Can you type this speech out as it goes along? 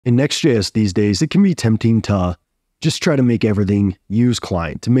In Next.js these days, it can be tempting to just try to make everything use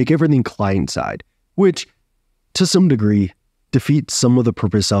client, to make everything client-side, which to some degree defeats some of the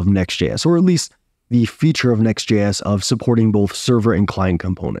purpose of Next.js, or at least the feature of Next.js of supporting both server and client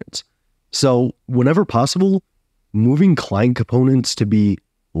components. So whenever possible, moving client components to be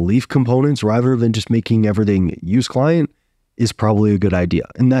Leaf components rather than just making everything use client is probably a good idea.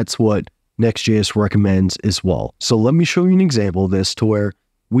 And that's what Next.js recommends as well. So let me show you an example of this to where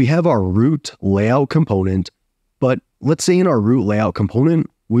we have our root layout component, but let's say in our root layout component,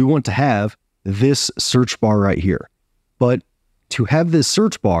 we want to have this search bar right here. But to have this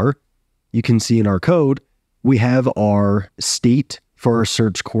search bar, you can see in our code, we have our state for our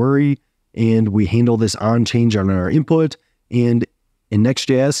search query, and we handle this on change on our input. And in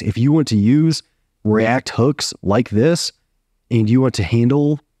Next.js, if you want to use React hooks like this, and you want to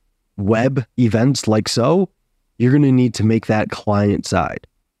handle web events like so, you're going to need to make that client side,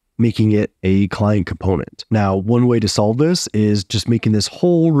 making it a client component. Now, one way to solve this is just making this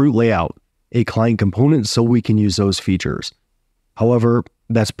whole root layout a client component so we can use those features. However,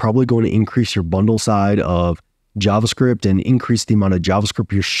 that's probably going to increase your bundle side of JavaScript and increase the amount of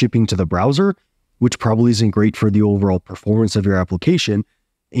JavaScript you're shipping to the browser, which probably isn't great for the overall performance of your application.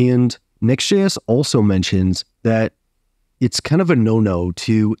 And Next.js also mentions that it's kind of a no-no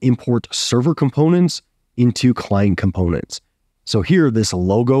to import server components into client components. So here, this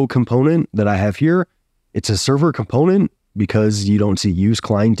logo component that I have here, it's a server component because you don't see use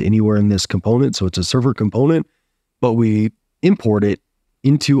client anywhere in this component. So it's a server component, but we import it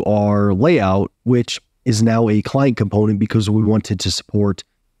into our layout, which is now a client component because we wanted to support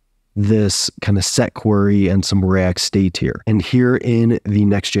this kind of set query and some React state here. And here in the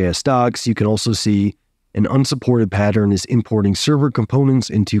Next.js docs, you can also see an unsupported pattern is importing server components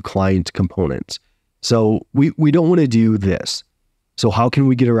into client components. So we don't want to do this. So how can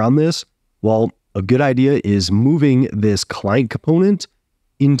we get around this? Well, a good idea is moving this client component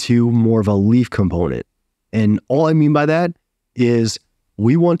into more of a Leaf component. And all I mean by that is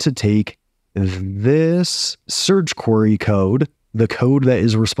we want to take this search query code, the code that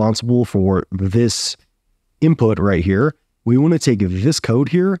is responsible for this input right here. We want to take this code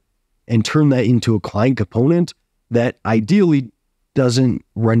here and turn that into a client component that ideally doesn't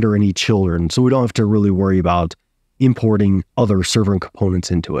render any children. So we don't have to really worry about importing other server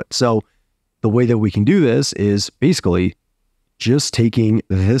components into it. So the way that we can do this is basically just taking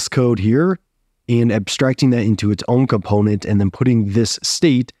this code here and abstracting that into its own component and then putting this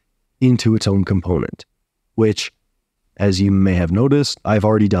state into its own component, which, as you may have noticed, I've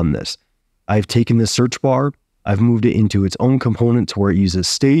already done this. I've taken this search bar, I've moved it into its own component to where it uses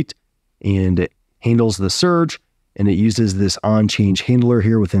state and it handles the search, and it uses this on change handler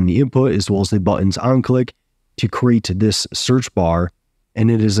here within the input as well as the buttons on click to create this search bar,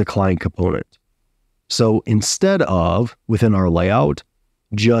 and it is a client component. So instead of within our layout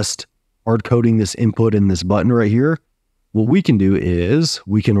just hard coding this input and this button right here, what we can do is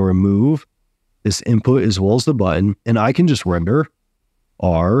we can remove this input as well as the button, and I can just render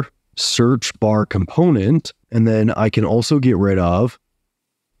our search bar component, and then I can also get rid of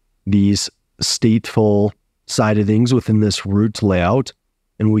these stateful side of things within this root layout,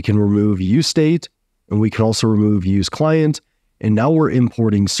 and we can remove use state, and we can also remove use client, and now we're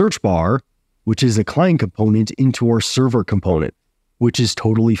importing search bar, which is a client component, into our server component, which is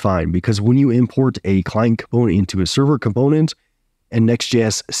totally fine because when you import a client component into a server component and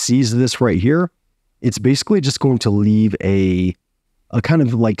Next.js sees this right here, it's basically just going to leave a kind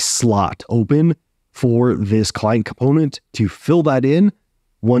of like slot open for this client component to fill that in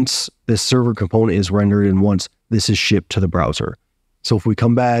once this server component is rendered and once this is shipped to the browser. So if we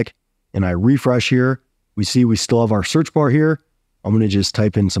come back and I refresh here, we see we still have our search bar here. I'm going to just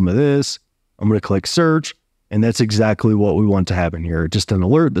type in some of this. I'm going to click search, and that's exactly what we want to have in here. Just an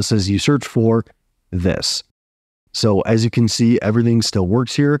alert that says you search for this. So as you can see, everything still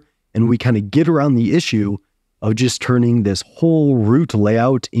works here, and we kind of get around the issue of just turning this whole root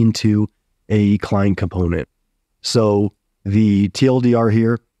layout into a client component. So the TLDR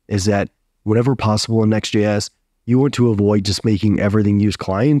here is that whenever possible in Next.js, you want to avoid just making everything use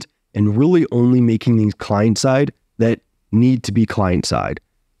client and really only making things client side that need to be client side.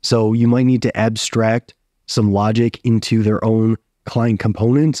 So you might need to abstract some logic into their own client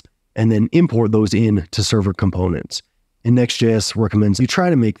components and then import those in to server components. And Next.js recommends you try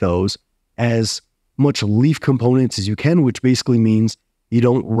to make those as much Leaf components as you can, which basically means you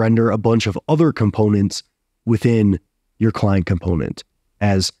don't render a bunch of other components within your client component,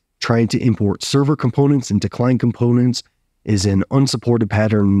 as trying to import server components into client components is an unsupported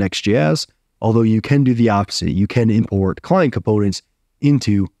pattern in Next.js, although you can do the opposite. You can import client components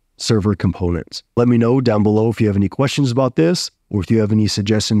into server components. Let me know down below if you have any questions about this, or if you have any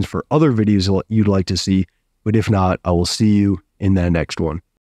suggestions for other videos you'd like to see. But if not, I will see you in that next one.